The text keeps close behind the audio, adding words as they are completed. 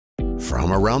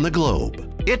from around the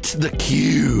globe. It's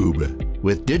theCUBE,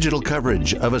 with digital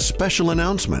coverage of a special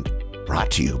announcement brought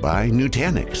to you by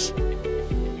Nutanix.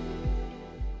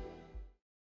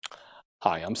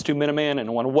 Hi, I'm Stu Miniman, and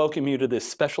I want to welcome you to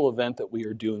this special event that we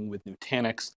are doing with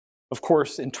Nutanix. Of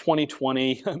course, in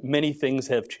 2020, many things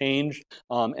have changed,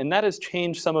 and that has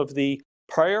changed some of the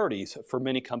priorities for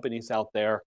many companies out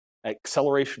there.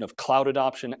 Acceleration of cloud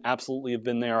adoption absolutely have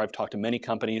been there. I've talked to many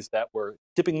companies that were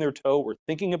dipping their toe, were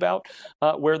thinking about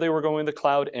where they were going to the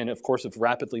cloud, and of course have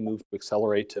rapidly moved to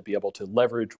accelerate to be able to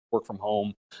leverage work from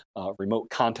home, remote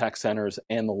contact centers,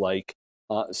 and the like.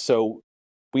 So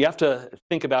we have to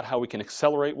think about how we can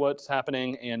accelerate what's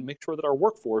happening and make sure that our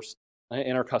workforce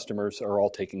and our customers are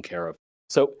all taken care of.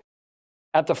 So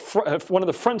at the one of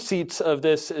the front seats of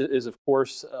this is of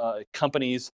course,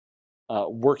 companies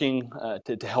working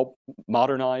to help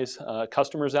modernize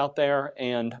customers out there,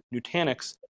 and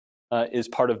Nutanix is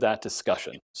part of that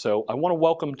discussion. So I want to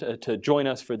welcome to join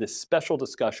us for this special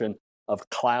discussion of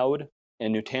cloud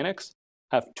and Nutanix.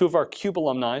 I have two of our CUBE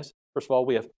alumni. First of all,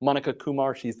 we have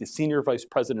Kumar. She's the Senior Vice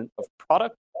President of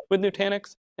Product with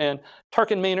Nutanix, and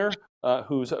Tarkan Maner,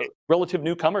 who's a relative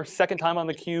newcomer, second time on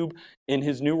theCUBE in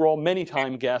his new role,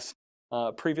 many-time guest.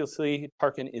 Previously,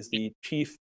 Tarkan is the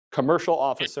Chief Commercial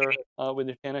Officer with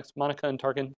Nutanix. Monica and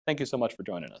Tarkan, thank you so much for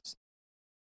joining us.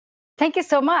 Thank you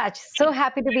so much. So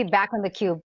happy to be back on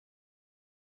theCUBE.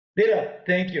 Ditto,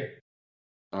 thank you.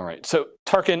 All right, so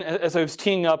Tarkan, as I was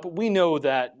teeing up, we know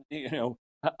that,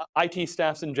 IT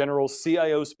staffs in general,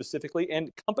 CIOs specifically, and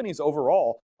companies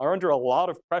overall are under a lot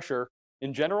of pressure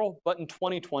in general, but in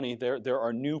 2020, there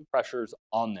are new pressures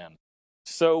on them.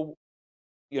 So,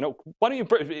 why don't you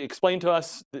explain to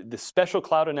us the special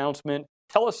cloud announcement?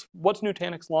 Tell us what's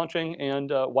Nutanix launching and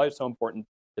why it's so important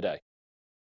today.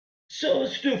 So,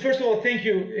 Stu, first of all, thank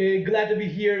you. Glad to be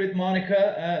here with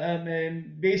Monica.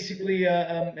 Basically,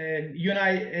 you and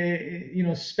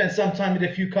I, spent some time with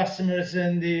a few customers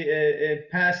in the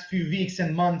past few weeks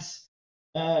and months.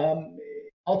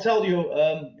 I'll tell you,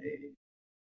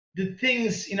 the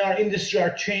things in our industry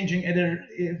are changing at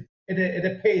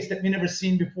a pace that we've never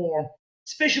seen before,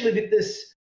 especially with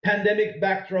this pandemic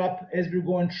backdrop as we're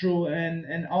going through,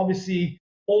 and obviously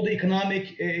all the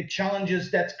economic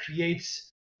challenges that creates,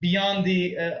 beyond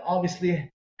the obviously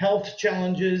health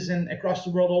challenges and across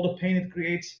the world, all the pain it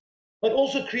creates, but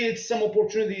also creates some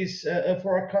opportunities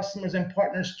for our customers and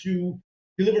partners to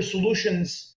deliver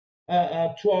solutions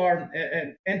to our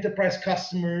enterprise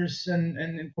customers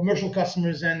and commercial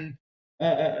customers and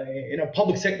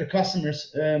public sector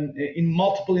customers in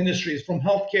multiple industries, from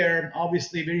healthcare,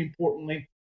 obviously very importantly,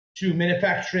 to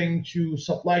manufacturing, to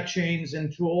supply chains,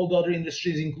 and to all the other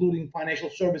industries, including financial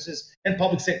services and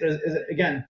public sector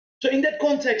again. So in that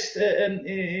context,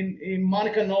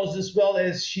 Monica knows as well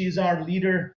as she's our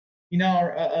leader in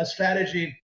our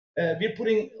strategy. We're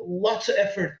putting lots of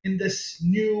effort in this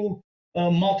new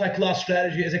multi-cloud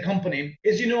strategy as a company.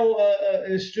 As you know,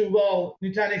 Stu, well,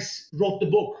 Nutanix wrote the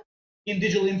book in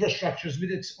digital infrastructures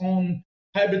with its own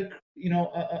hybrid,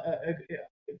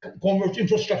 converged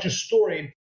infrastructure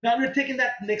story. Now we're taking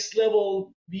that next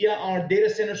level via our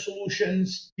data center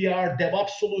solutions, via our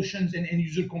DevOps solutions and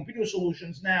user computing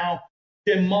solutions now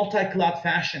to a multi-cloud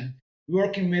fashion,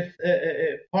 working with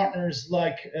partners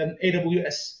like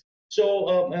AWS.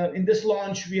 So in this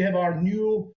launch, we have our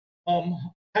new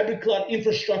hybrid cloud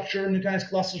infrastructure, Nutanix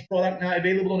Clusters product now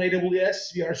available on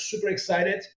AWS. We are super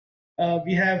excited.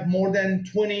 We have more than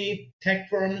 20 tech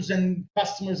firms and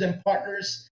customers and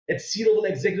partners at C-level,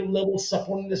 executive level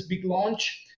supporting this big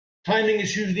launch. Timing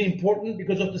is hugely important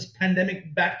because of this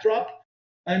pandemic backdrop.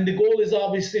 And the goal is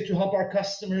obviously to help our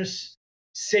customers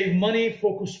save money,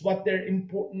 focus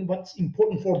what's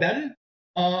important for them,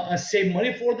 save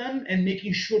money for them, and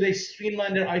making sure they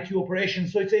streamline their IT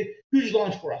operations. So it's a huge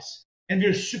launch for us, and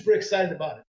we're super excited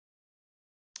about it.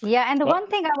 Yeah, and the one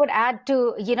thing I would add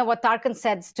to what Tarkan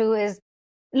said, Stu, is,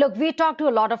 look, we talk to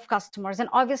a lot of customers, and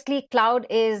obviously cloud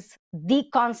is the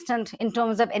constant in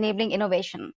terms of enabling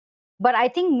innovation. But I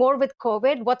think more with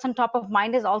COVID, what's on top of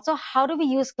mind is also how do we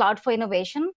use cloud for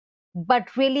innovation,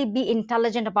 but really be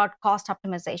intelligent about cost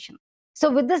optimization.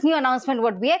 So with this new announcement,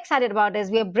 what we're excited about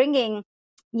is we're bringing,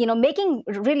 making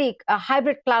really a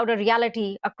hybrid cloud a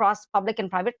reality across public and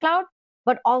private cloud,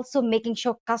 but also making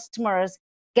sure customers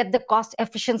get the cost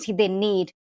efficiency they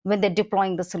need when they're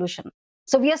deploying the solution.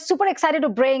 So we are super excited to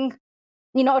bring,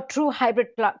 a true hybrid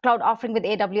cloud offering with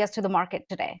AWS to the market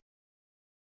today.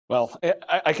 Well,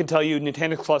 I can tell you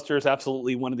Nutanix Cluster is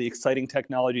absolutely one of the exciting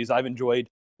technologies I've enjoyed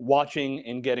watching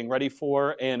and getting ready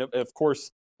for. And of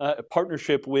course, a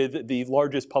partnership with the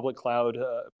largest public cloud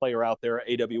player out there,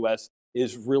 AWS,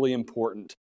 is really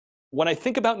important. when I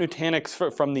think about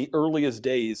Nutanix from the earliest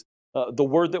days, the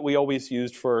word that we always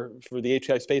used for the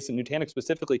HCI space and Nutanix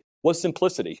specifically was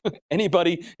simplicity.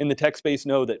 Anybody in the tech space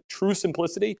know that true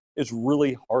simplicity is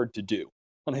really hard to do.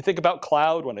 When I think about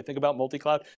cloud, when I think about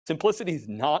multi-cloud, simplicity is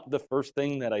not the first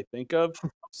thing that I think of.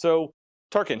 So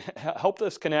Tarkan, help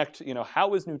us connect,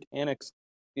 how is Nutanix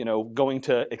going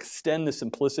to extend the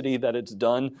simplicity that it's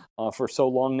done for so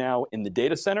long now in the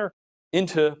data center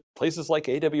into places like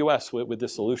AWS with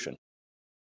this solution?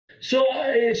 So,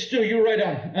 Stu, you're right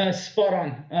on, spot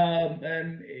on.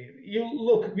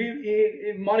 Look,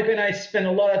 Monica and I spend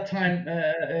a lot of time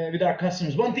with our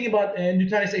customers. One thing about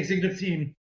Nutanix executive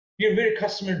team, we're very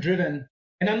customer driven.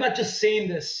 And I'm not just saying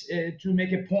this to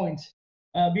make a point.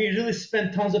 We really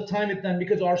spend tons of time with them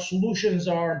because our solutions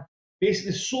are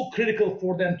basically so critical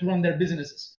for them to run their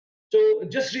businesses. So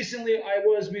just recently, I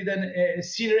was with a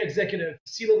senior executive,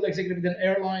 C-level executive with an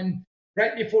airline.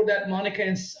 Right before that, Monica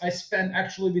and I spent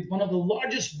actually with one of the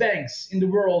largest banks in the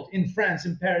world in France,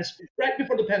 in Paris. Right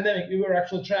before the pandemic, we were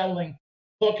actually traveling,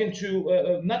 talking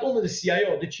to not only the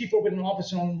CIO, the chief operating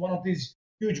officer on one of these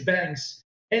huge banks.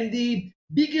 And the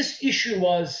biggest issue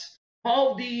was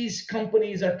how these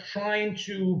companies are trying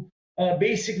to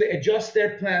basically adjust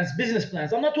their plans, business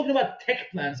plans. I'm not talking about tech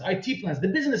plans, IT plans, the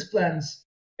business plans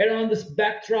around this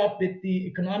backdrop with the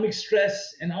economic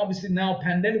stress, and obviously now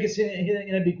pandemic is hitting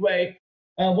in a big way.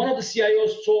 One of the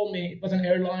CIOs told me, it was an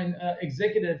airline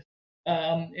executive,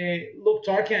 look,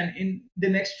 Tarkan, in the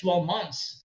next 12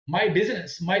 months, my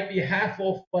business might be half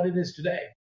of what it is today.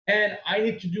 And I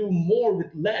need to do more with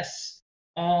less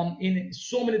in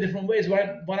so many different ways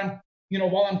while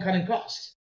I'm cutting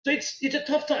costs. So it's a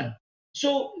tough time.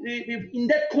 So in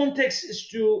that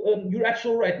context, you're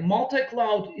absolutely right.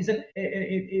 Multi-cloud is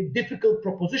a difficult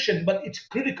proposition, but it's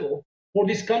critical for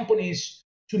these companies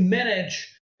to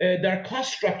manage their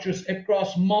cost structures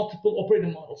across multiple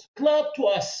operating models. Cloud to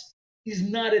us is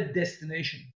not a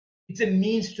destination. It's a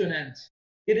means to an end.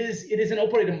 It is an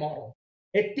operating model.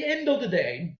 At the end of the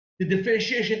day, the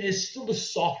differentiation is still the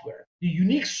software, the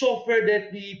unique software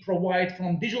that we provide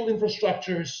from digital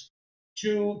infrastructures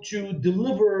to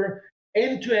deliver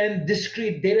end-to-end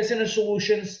discrete data center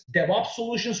solutions, DevOps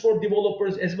solutions for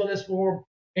developers, as well as for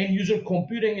end-user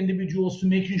computing individuals to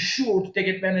making sure to take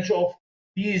advantage of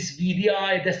these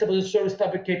VDI, desktop as a service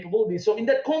type of capabilities. So in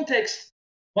that context,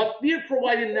 what we're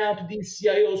providing now to these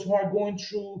CIOs who are going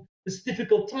through this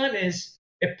difficult time is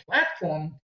a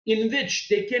platform in which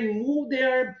they can move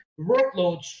their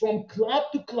workloads from cloud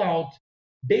to cloud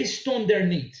based on their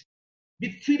need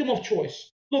with freedom of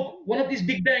choice. Look, one of these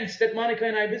big banks that Monica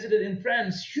and I visited in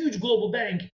France, huge global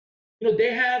bank,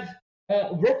 they have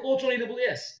workloads on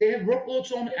AWS, they have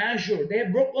workloads on Azure, they have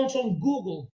workloads on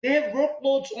Google, they have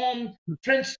workloads on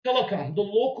French Telecom, the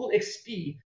local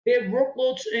XP, they have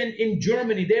workloads in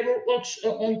Germany, they have workloads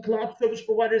on cloud service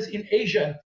providers in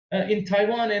Asia, in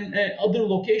Taiwan and other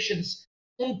locations.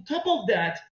 On top of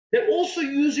that, they're also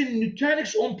using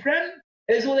Nutanix on-prem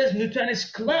as well as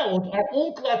Nutanix Cloud, our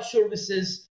own cloud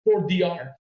services for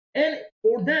DR. And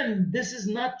for them, this is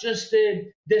not just a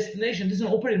destination, this is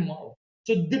an operating model.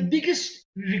 So the biggest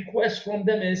request from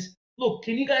them is, look,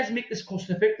 can you guys make this cost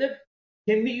effective?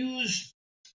 Can we use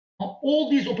all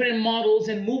these operating models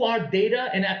and move our data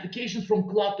and applications from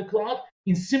cloud to cloud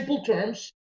in simple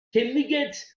terms? Can we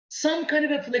get some kind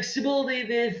of a flexibility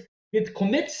with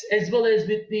commits as well as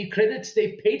with the credits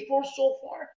they paid for so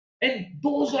far? And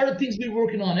those are the things we're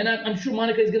working on. And I'm sure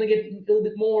Monica is going to get a little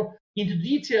bit more into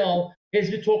detail as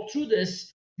we talk through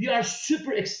this. We are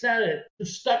super excited to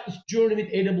start this journey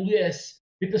with AWS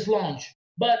with this launch,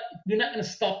 but we're not going to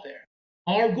stop there.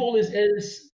 Our goal is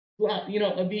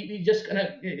we just kind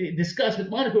of discussed with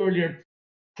Monica earlier,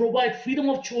 provide freedom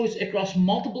of choice across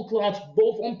multiple clouds,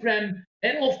 both on-prem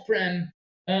and off-prem,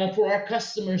 for our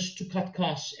customers to cut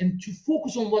costs and to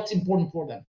focus on what's important for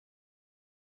them.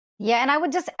 Yeah, and I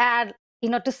would just add,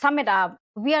 to sum it up,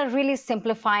 we are really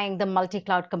simplifying the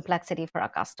multi-cloud complexity for our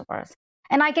customers.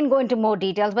 And I can go into more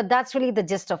details, but that's really the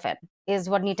gist of it, is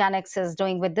what Nutanix is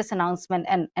doing with this announcement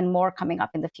and more coming up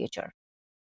in the future.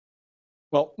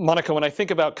 Well, Monica, when I think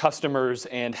about customers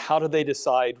and how do they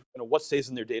decide what stays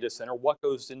in their data center, what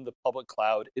goes in the public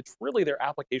cloud, it's really their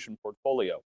application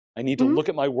portfolio. I need to look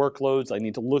at my workloads, I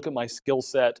need to look at my skill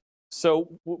set.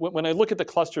 So when I look at the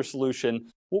cluster solution,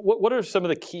 what are some of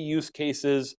the key use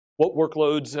cases? What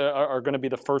workloads are going to be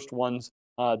the first ones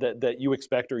that you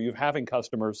expect or you're having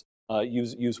customers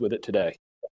use with it today?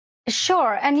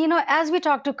 Sure. And as we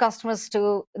talk to customers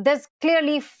too, there's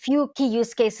clearly few key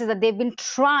use cases that they've been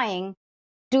trying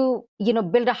to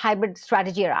build a hybrid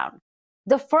strategy around.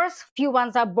 The first few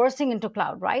ones are bursting into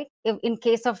cloud, right? If in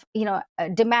case of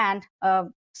demand,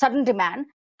 sudden demand,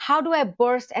 how do I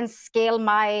burst and scale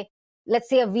my, let's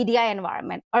say, a VDI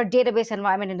environment or database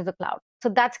environment into the cloud? So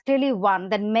that's clearly one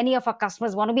that many of our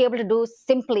customers want to be able to do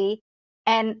simply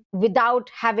and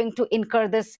without having to incur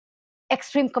this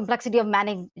extreme complexity of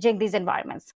managing these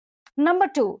environments. Number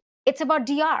two, it's about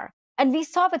DR. And we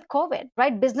saw with COVID,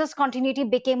 right? Business continuity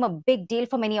became a big deal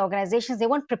for many organizations. They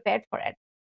weren't prepared for it.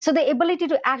 So the ability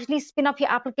to actually spin up your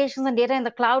applications and data in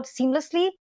the cloud seamlessly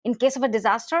in case of a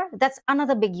disaster, that's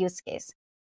another big use case.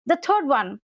 The third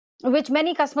one, which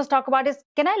many customers talk about, is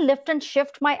can I lift and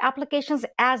shift my applications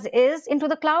as is into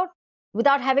the cloud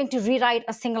without having to rewrite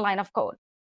a single line of code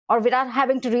or without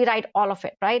having to rewrite all of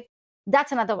it, right?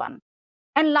 That's another one.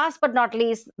 And last but not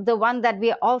least, the one that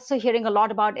we are also hearing a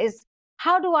lot about is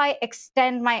how do I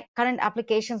extend my current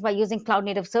applications by using cloud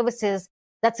native services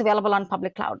that's available on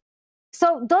public cloud?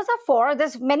 So those are four.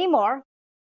 There's many more,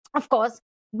 of course.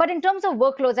 But in terms of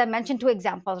workloads, I mentioned two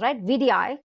examples, right?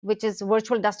 VDI, which is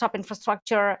virtual desktop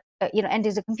infrastructure, end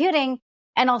user computing,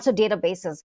 and also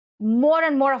databases. More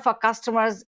and more of our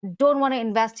customers don't want to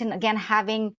invest in, again,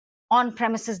 having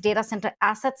on-premises data center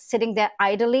assets sitting there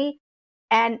idly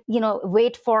and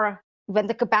wait for when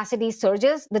the capacity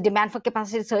surges, the demand for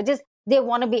capacity surges. They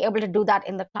want to be able to do that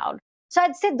in the cloud. So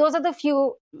I'd say those are the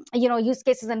few use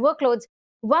cases and workloads.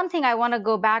 One thing I want to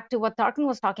go back to what Tarkan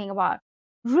was talking about.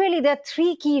 Really, there are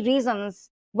three key reasons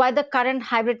why the current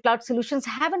hybrid cloud solutions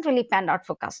haven't really panned out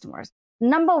for customers.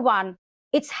 Number one,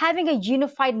 it's having a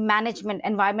unified management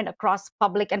environment across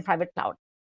public and private cloud.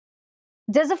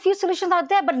 There's a few solutions out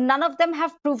there, but none of them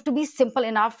have proved to be simple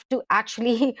enough to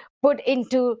actually put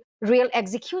into real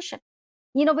execution.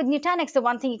 With Nutanix, the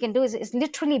one thing you can do is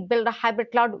literally build a hybrid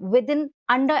cloud within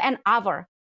under an hour.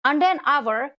 Under an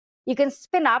hour, you can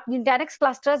spin up Nutanix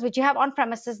clusters, which you have on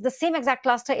premises, the same exact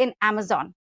cluster in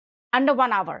Amazon, under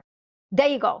 1 hour. There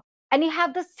you go. And you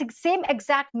have the same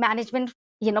exact management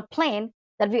plane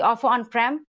that we offer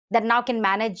on-prem that now can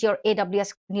manage your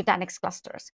AWS Nutanix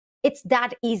clusters. It's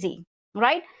that easy,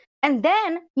 right? And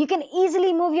then you can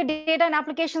easily move your data and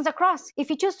applications across if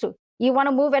you choose to. You want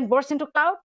to move and burst into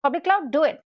cloud, public cloud, do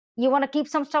it. You want to keep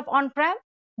some stuff on-prem,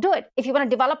 do it. If you want to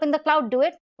develop in the cloud, do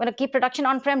it. Want to keep production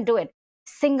on-prem, do it.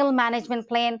 Single management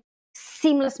plane,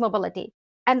 seamless mobility.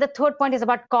 And the third point is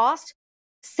about cost,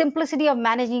 simplicity of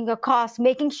managing your costs,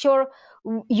 making sure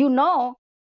you know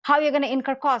how you're going to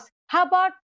incur costs. How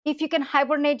about if you can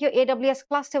hibernate your AWS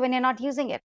cluster when you're not using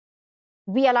it?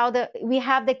 We have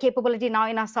the capability now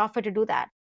in our software to do that.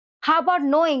 How about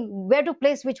knowing where to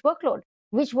place which workload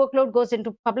goes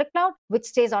into public cloud, which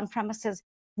stays on premises?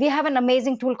 We have an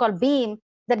amazing tool called Beam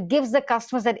that gives the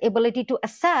customers that ability to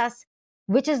assess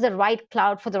which is the right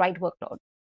cloud for the right workload.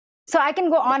 So I can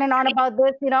go on and on about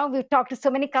this. We've talked to so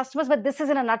many customers, but this is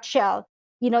in a nutshell,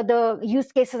 the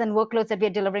use cases and workloads that we're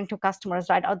delivering to customers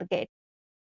right out the gate.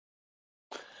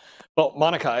 Well,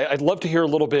 Monica, I'd love to hear a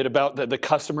little bit about the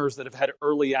customers that have had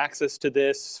early access to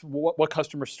this. What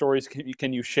customer stories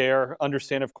can you share?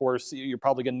 Understand, of course, you're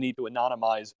probably going to need to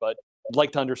anonymize, but I'd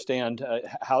like to understand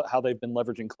how they've been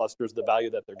leveraging clusters, the value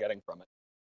that they're getting from it.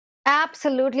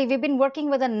 Absolutely. We've been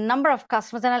working with a number of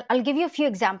customers, and I'll give you a few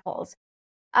examples.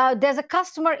 There's a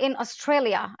customer in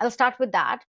Australia. I'll start with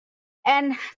that.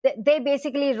 And they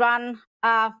basically run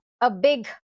a big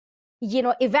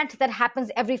event that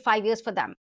happens every 5 years for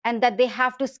them, and that they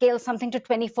have to scale something to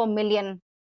 24 million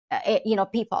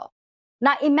people.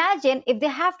 Now imagine if they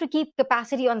have to keep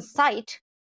capacity on site,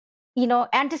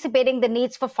 anticipating the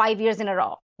needs for 5 years in a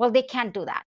row. Well, they can't do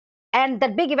that. And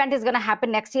that big event is going to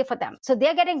happen next year for them. So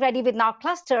they're getting ready with now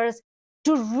clusters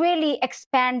to really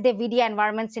expand their VDI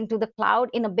environments into the cloud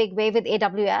in a big way with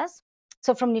AWS.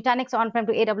 So from Nutanix on-prem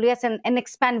to AWS and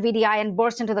expand VDI and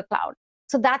burst into the cloud.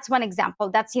 So that's one example.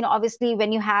 That's, obviously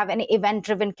when you have an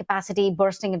event-driven capacity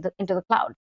bursting into the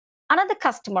cloud. Another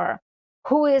customer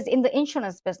who is in the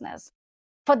insurance business,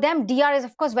 for them, DR is,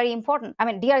 of course, very important. I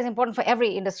mean, DR is important for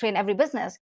every industry and every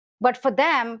business. But for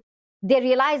them, they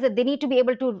realize that they need to be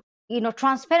able to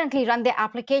transparently run their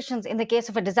applications in the case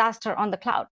of a disaster on the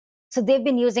cloud. So they've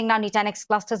been using now Nutanix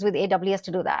clusters with AWS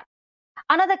to do that.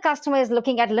 Another customer is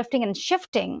looking at lifting and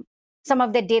shifting some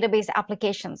of their database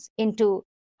applications into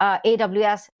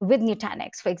AWS with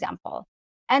Nutanix, for example.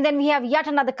 And then we have yet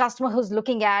another customer who's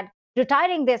looking at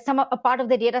retiring a part of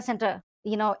the data center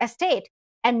estate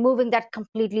and moving that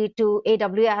completely to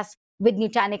AWS with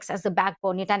Nutanix as the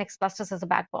backbone, Nutanix clusters as the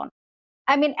backbone.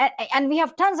 I mean, and we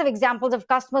have tons of examples of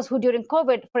customers who during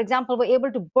COVID, for example, were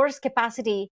able to burst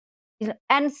capacity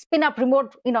and spin up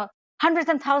remote, hundreds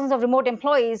and thousands of remote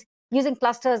employees using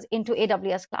clusters into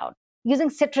AWS cloud. using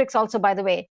Citrix also, by the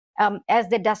way, as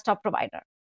their desktop provider.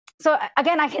 So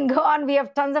again, I can go on. We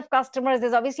have tons of customers.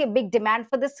 There's obviously a big demand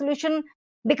for this solution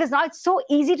because now it's so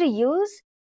easy to use.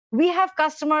 We have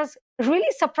customers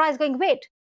really surprised going, wait,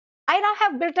 I now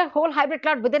have built a whole hybrid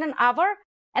cloud within an hour,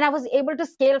 and I was able to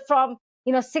scale from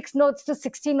 6 nodes to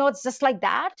 16 nodes just like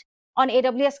that on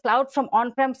AWS Cloud, from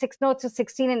on-prem 6 nodes to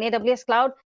 16 in AWS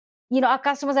Cloud. Our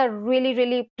customers are really,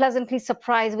 really pleasantly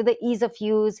surprised with the ease of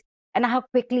use and how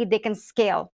quickly they can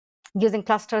scale using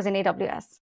clusters in AWS.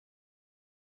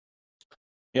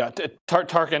 Yeah,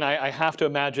 Tarkan, I have to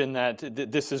imagine that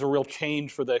this is a real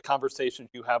change for the conversations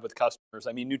you have with customers.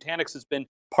 I mean, Nutanix has been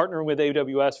partnering with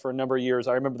AWS for a number of years.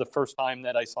 I remember the first time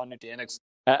that I saw Nutanix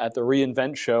at the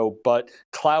reInvent show, but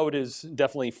cloud is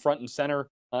definitely front and center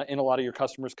in a lot of your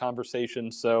customers'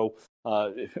 conversations. So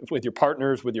with your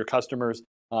partners, with your customers,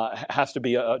 has to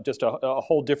be just a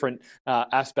whole different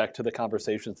aspect to the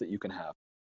conversations that you can have.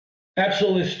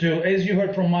 Absolutely, Stu. As you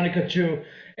heard from Monica too,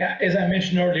 as I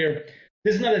mentioned earlier,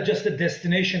 this is not just a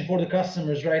destination for the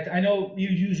customers, right? I know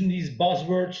you're using these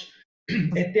buzzwords.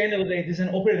 At the end of the day, this is an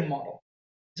operating model.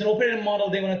 It's an operating model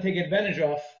they want to take advantage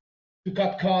of to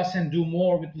cut costs and do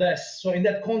more with less. So in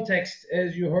that context,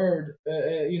 as you heard,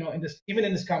 even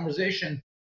in this conversation,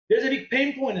 there's a big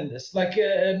pain point in this. Like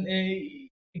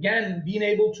again, being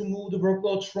able to move the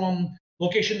workloads from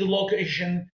location to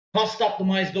location, cost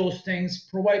optimize those things,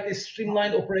 provide these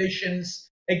streamlined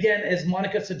operations. Again, as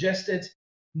Monica suggested,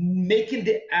 making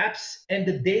the apps and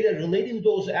the data relating to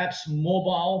those apps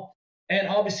mobile, and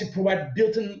obviously provide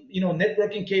built-in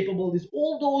networking capabilities.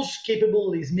 All those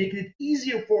capabilities making it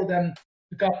easier for them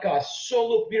to cut costs. So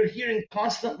look, we're hearing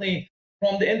constantly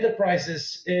from the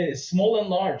enterprises, small and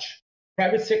large,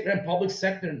 private sector and public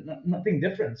sector, nothing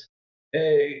different.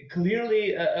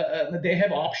 Clearly, they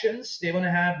have options. They want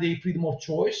to have the freedom of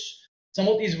choice. Some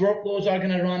of these workloads are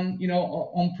going to run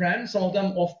on-prem, some of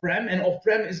them off-prem, and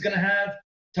off-prem is going to have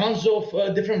tons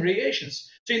of different variations.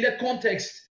 So in that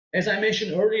context, as I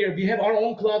mentioned earlier, we have our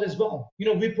own cloud as well.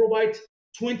 We provide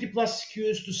 20 plus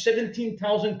SKUs to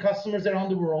 17,000 customers around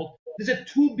the world. There's a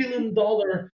 $2 billion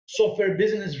software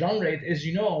business run rate, as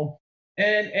you know.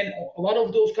 And a lot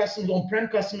of those customers, on-prem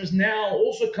customers, now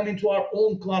also come into our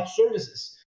own cloud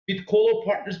services. With Colo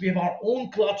partners, we have our own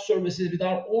cloud services with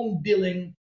our own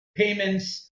billing,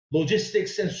 payments,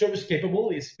 logistics, and service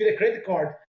capabilities. With a credit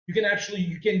card, you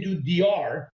can do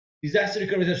DR, disaster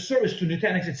recovery as a service, to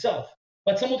Nutanix itself.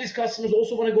 But some of these customers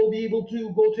also want to be able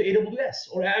to go to AWS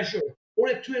or Azure or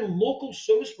to a local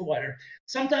service provider.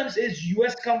 Sometimes as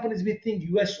US companies, we think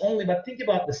US only, but think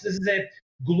about this. This is a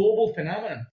global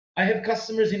phenomenon. I have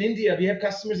customers in India. We have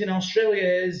customers in Australia,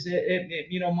 as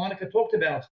Monica talked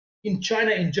about, in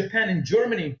China, in Japan, in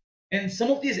Germany. And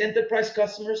some of these enterprise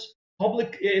customers,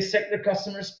 public sector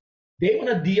customers, they want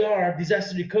a DR,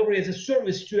 disaster recovery as a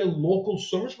service, to a local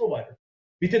service provider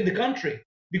within the country.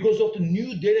 Because of the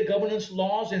new data governance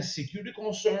laws and security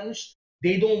concerns,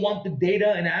 they don't want the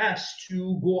data and apps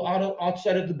to go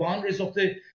outside of the boundaries of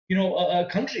the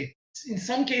country. In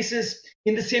some cases,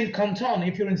 in the same canton,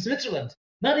 if you're in Switzerland,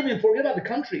 not even forget about the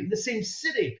country, in the same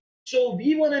city. So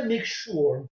we want to make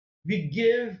sure we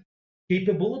give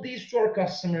capabilities to our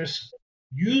customers,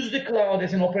 use the cloud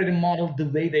as an operating model the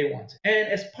way they want. And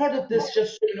as part of this,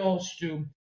 just so you know, Stu,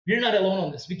 we're not alone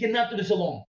on this. We cannot do this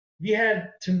alone. We have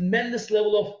tremendous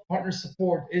level of partner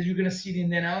support, as you're going to see in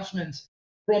the announcements,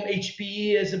 from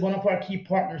HPE as one of our key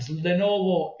partners,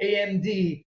 Lenovo,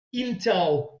 AMD,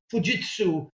 Intel,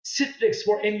 Fujitsu, Citrix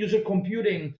for end user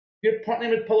computing. We're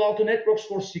partnering with Palo Alto Networks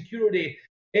for security.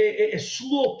 A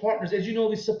slew of partners. As you know,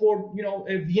 we support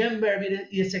VMware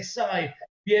with ESXi.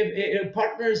 We have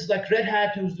partners like Red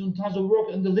Hat, who's doing tons of work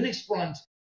on the Linux front.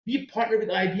 We partner with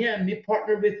IBM. We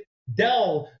partner with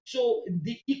Dell. So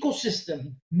the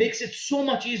ecosystem makes it so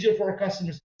much easier for our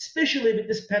customers, especially with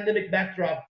this pandemic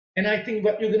backdrop. And I think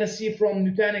what you're going to see from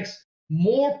Nutanix,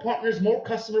 more partners, more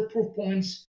customer proof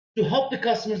points to help the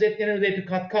customers at the end of the day to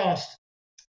cut costs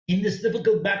in this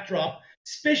difficult backdrop,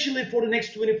 especially for the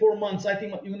next 24 months. I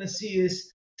think what you're going to see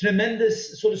is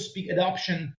tremendous, so to speak,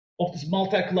 adoption of this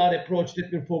multi-cloud approach that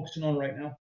we're focusing on right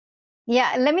now.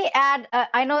 Yeah, let me add,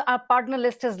 I know our partner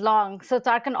list is long. So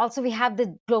Tarkan, also we have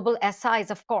the global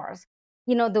SIs, of course.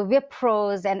 The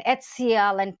Wipros and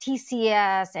HCL and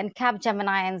TCS and Capgemini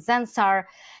and Zensar,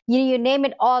 you name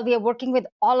it all. We are working with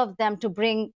all of them to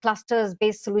bring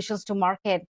clusters-based solutions to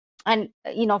market. And,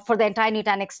 for the entire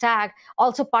Nutanix stack,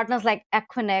 also partners like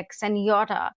Equinix and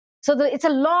Iota. So it's a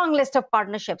long list of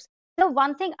partnerships.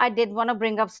 One thing I did want to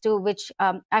bring up, Stu, which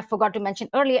I forgot to mention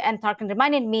earlier, and Tarkan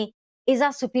reminded me, is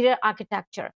our superior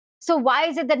architecture. So why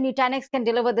is it that Nutanix can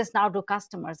deliver this now to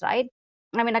customers, right?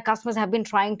 I mean, our customers have been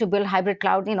trying to build hybrid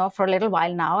cloud, for a little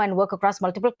while now and work across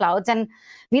multiple clouds. And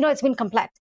we know it's been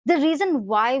complex. The reason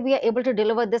why we are able to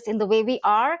deliver this in the way we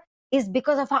are is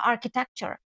because of our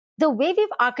architecture. The way we've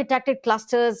architected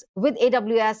clusters with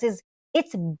AWS is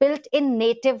it's built-in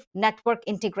native network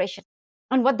integration.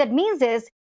 And what that means is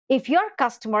if you're a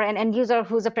customer and end user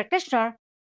who's a practitioner,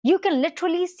 you can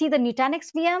literally see the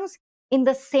Nutanix VMs in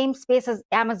the same space as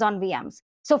Amazon VMs.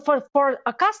 So for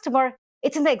a customer,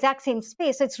 it's in the exact same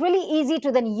space. So it's really easy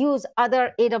to then use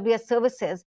other AWS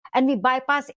services. And we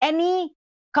bypass any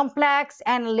complex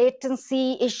and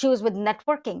latency issues with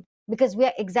networking because we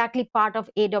are exactly part of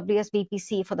AWS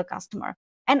VPC for the customer.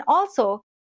 And also,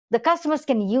 the customers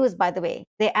can use, by the way,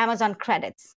 the Amazon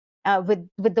credits with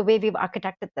the way we've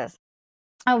architected this.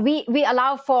 We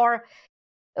allow for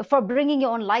bringing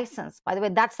your own license. By the way,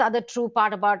 that's the other true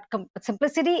part about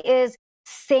simplicity is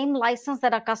same license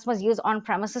that our customers use on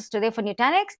premises today for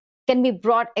Nutanix can be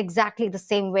brought exactly the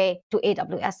same way to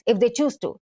AWS if they choose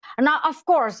to. Now, of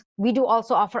course, we do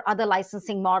also offer other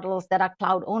licensing models that are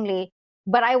cloud only.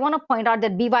 But I want to point out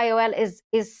that BYOL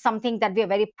is something that we are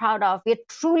very proud of. We're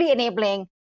truly enabling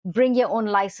bring your own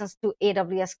license to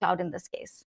AWS cloud in this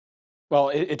case. Well,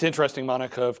 it's interesting,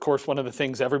 Monica. Of course, one of the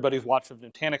things everybody's watched of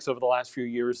Nutanix over the last few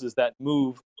years is that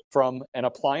move from an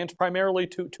appliance primarily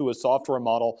to a software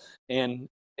model. And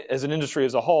as an industry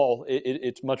as a whole,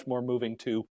 it's much more moving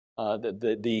to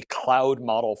the cloud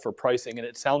model for pricing. And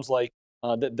it sounds like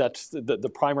that's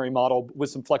the primary model with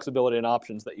some flexibility and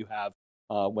options that you have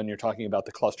when you're talking about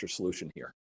the cluster solution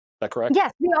here. Is that correct?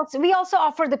 Yes, we also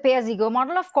offer the pay-as-you-go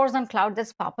model, of course, on cloud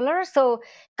that's popular. So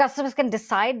customers can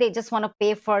decide they just want to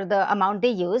pay for the amount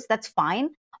they use, that's fine.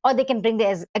 Or they can bring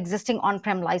their existing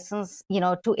on-prem license,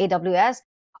 to AWS.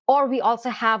 Or we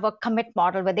also have a commit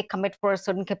model where they commit for a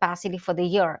certain capacity for the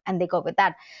year and they go with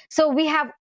that. So we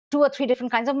have 2 or 3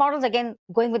 different kinds of models. Again,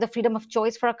 going with the freedom of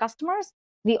choice for our customers,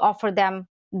 we offer them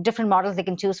different models they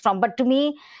can choose from. But to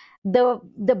me, the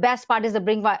best part is the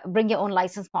bring your own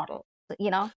license model.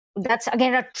 That's,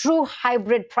 again, a true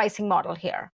hybrid pricing model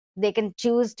here. They can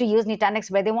choose to use Nutanix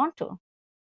where they want to.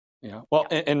 Yeah, well,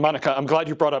 and Monica, I'm glad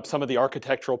you brought up some of the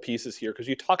architectural pieces here because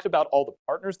you talked about all the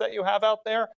partners that you have out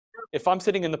there. If I'm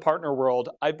sitting in the partner world,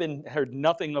 I've heard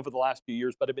nothing over the last few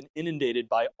years, but I've been inundated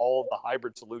by all of the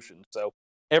hybrid solutions. So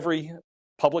every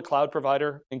public cloud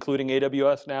provider, including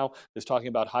AWS now, is talking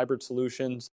about hybrid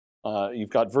solutions. You've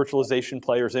got virtualization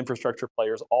players, infrastructure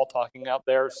players, all talking out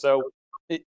there. So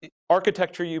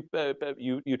architecture,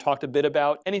 you talked a bit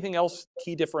about. Anything else,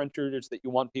 key differentiators that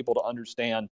you want people to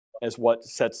understand as what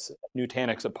sets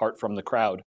Nutanix apart from the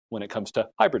crowd when it comes to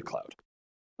hybrid cloud?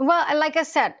 Well, like I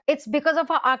said, it's because of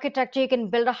our architecture, you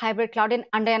can build a hybrid cloud in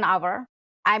under an hour.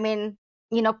 I mean,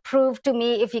 prove to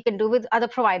me if you can do with other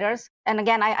providers. And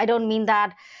again, I don't mean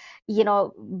that,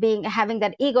 having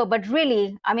that ego, but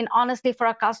really, I mean, honestly, for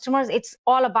our customers, it's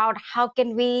all about how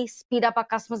can we speed up our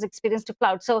customers' experience to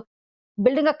cloud. So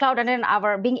building a cloud under an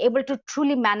hour, being able to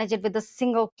truly manage it with a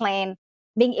single plane,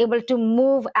 being able to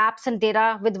move apps and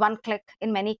data with one click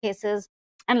in many cases.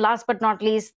 And last but not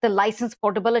least, the license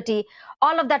portability,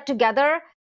 all of that together,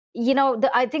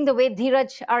 I think the way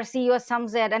Dheeraj, our CEO,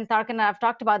 sums it, and Tarkan and I have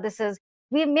talked about this, is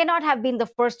we may not have been the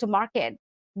first to market,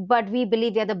 but we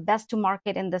believe we are the best to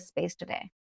market in this space today.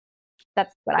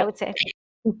 That's what I would say.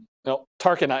 Well,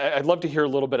 Tarkan, I'd love to hear a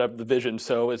little bit of the vision.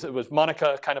 So as it was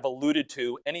Monica kind of alluded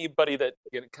to, anybody that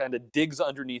kind of digs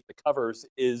underneath the covers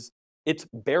it's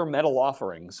bare metal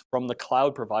offerings from the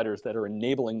cloud providers that are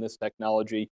enabling this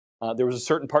technology. There was a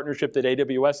certain partnership that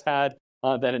AWS had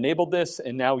that enabled this,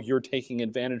 and now you're taking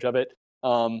advantage of it.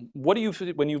 What do you,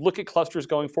 when you look at clusters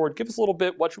going forward, give us a little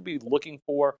bit, what should we be looking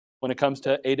for when it comes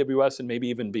to AWS and maybe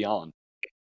even beyond?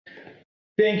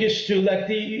 Thank you, Stu.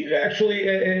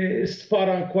 Actually spot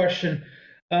on question.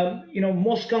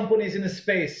 Most companies in the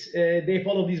space, they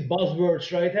follow these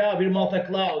buzzwords, right? We're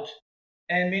multi-cloud.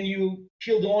 And when you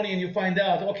peel the onion, you find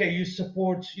out, okay, you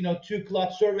support, 2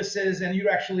 cloud services, and you're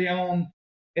actually on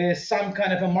some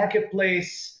kind of a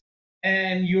marketplace,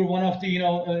 and you're one of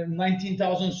the,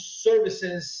 19,000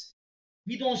 services.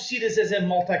 We don't see this as a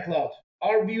multi-cloud.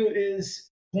 Our view is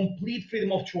complete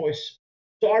freedom of choice.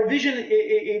 So our vision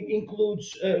it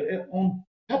includes on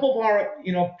top of our,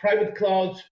 private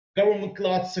cloud, government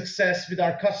cloud success with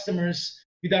our customers,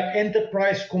 with our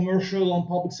enterprise, commercial, and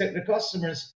public sector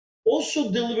customers.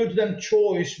 Also deliver to them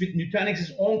choice with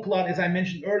Nutanix's own cloud, as I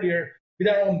mentioned earlier, with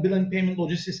our own billing, payment,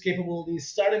 logistics capabilities,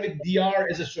 starting with DR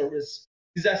as a service,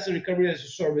 disaster recovery as a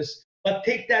service, but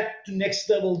take that to next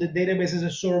level, the database as a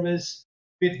service,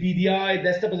 with VDI,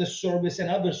 desktop as a service,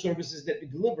 and other services that we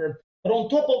deliver. But on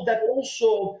top of that,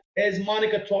 also, as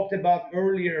Monica talked about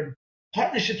earlier,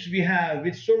 partnerships we have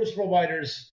with service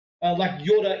providers like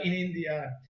Yoda in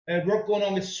India, work going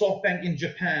on with SoftBank in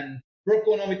Japan, work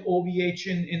going on with OVH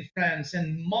in France,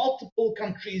 and multiple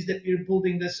countries that we're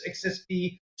building this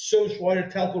XSP service provider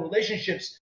telco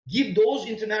relationships, give those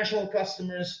international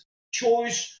customers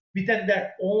choice within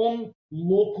their own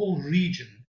local region,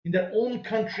 in their own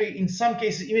country, in some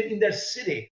cases, even in their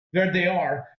city where they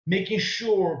are, making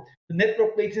sure the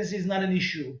network latency is not an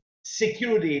issue,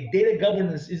 security, data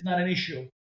governance is not an issue.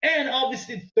 And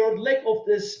obviously, the third leg of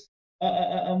this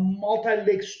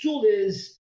multi-leg stool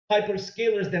is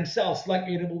hyperscalers themselves, like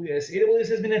AWS. AWS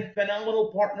has been a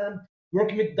phenomenal partner,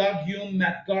 working with Doug Hume,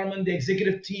 Matt Garman, the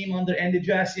executive team under Andy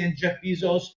Jassy and Jeff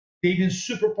Bezos. They've been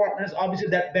super partners. Obviously,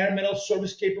 that bare metal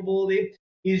service capability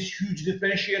is huge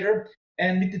differentiator.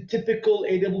 And with the typical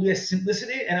AWS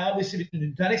simplicity, and obviously with the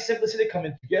Nutanix simplicity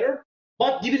coming together,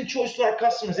 but giving choice to our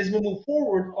customers as we move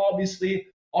forward. Obviously,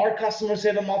 our customers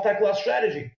have a multi-cloud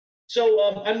strategy.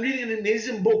 So I'm reading an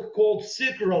amazing book called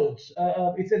Silk Roads.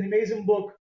 It's an amazing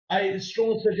book. I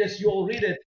strongly suggest you all read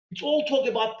it. It's all talk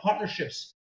about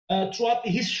partnerships throughout the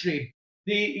history.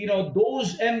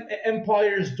 Those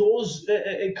empires, those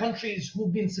countries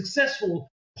who've been successful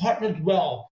partnered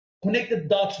well, connected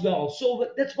dots well. So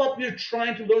that's what we're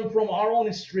trying to learn from our own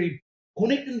history,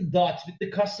 connecting the dots with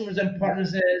the customers and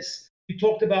partners, as we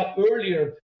talked about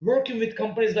earlier, working with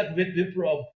companies like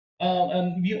Wipro.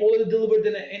 And we already delivered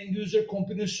an end user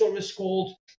computing service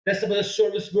called Database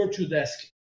Service Virtual Desk,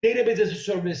 database as a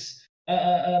service,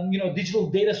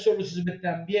 digital data services with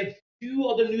them. We have few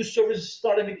other new services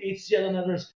starting with HCL and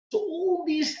others. So all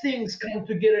these things come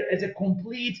together as a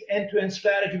complete end-to-end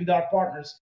strategy with our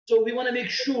partners. So we want to make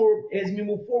sure as we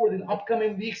move forward in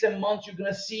upcoming weeks and months, you're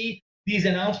going to see these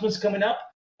announcements coming up,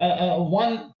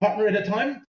 one partner at a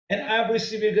time. And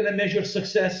obviously, we're going to measure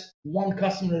success one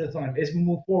customer at a time as we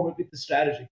move forward with the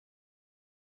strategy.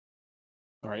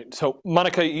 All right. So,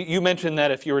 Monica, you mentioned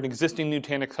that if you're an existing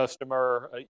Nutanix customer,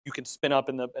 you can spin up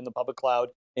in the public cloud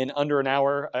in under an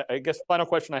hour. I guess final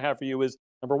question I have for you is,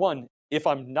 number one, if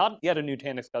I'm not yet a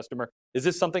Nutanix customer, is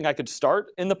this something I could start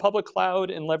in the public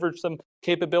cloud and leverage some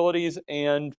capabilities?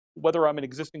 And whether I'm an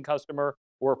existing customer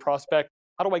or a prospect,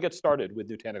 how do I get started with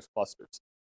Nutanix clusters?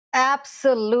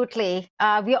 Absolutely.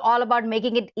 We're all about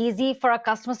making it easy for our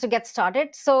customers to get started.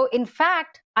 So in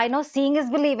fact, I know seeing is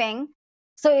believing.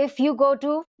 So if you go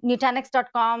to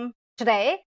Nutanix.com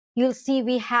today, you'll see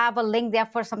we have a link there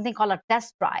for something called a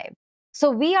test drive. So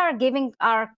we are giving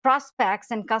our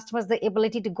prospects and customers the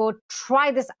ability to go try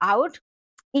this out,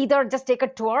 either just take a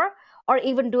tour or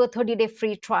even do a 30-day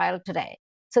free trial today.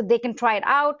 So they can try it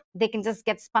out, they can just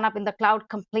get spun up in the cloud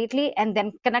completely and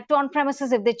then connect to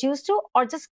on-premises if they choose to, or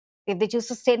just if they choose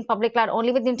to stay in public cloud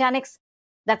only with Nutanix,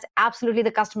 that's absolutely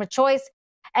the customer choice.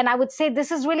 And I would say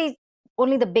this is really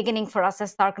only the beginning for us,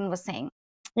 as Tarkan was saying.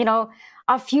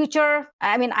 Our future,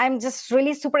 I'm just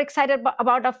really super excited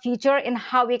about our future in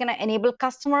how we're going to enable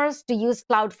customers to use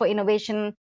cloud for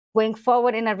innovation going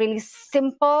forward in a really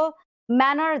simple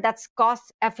manner that's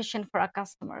cost efficient for our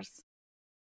customers.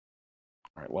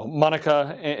 All right, well,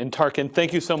 Monica and Tarkan,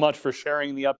 thank you so much for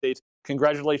sharing the updates.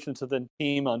 Congratulations to the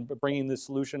team on bringing this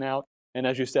solution out. And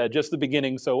as you said, just the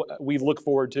beginning. So we look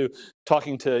forward to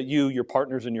talking to you, your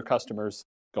partners, and your customers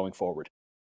going forward.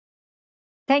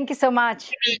 Thank you so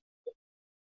much.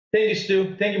 Thank you,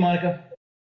 Stu. Thank you, Monica.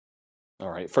 All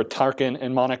right, for Tarkan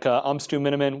and Monica, I'm Stu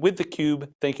Miniman with theCUBE.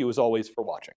 Thank you as always for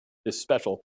watching this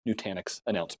special Nutanix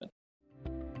announcement.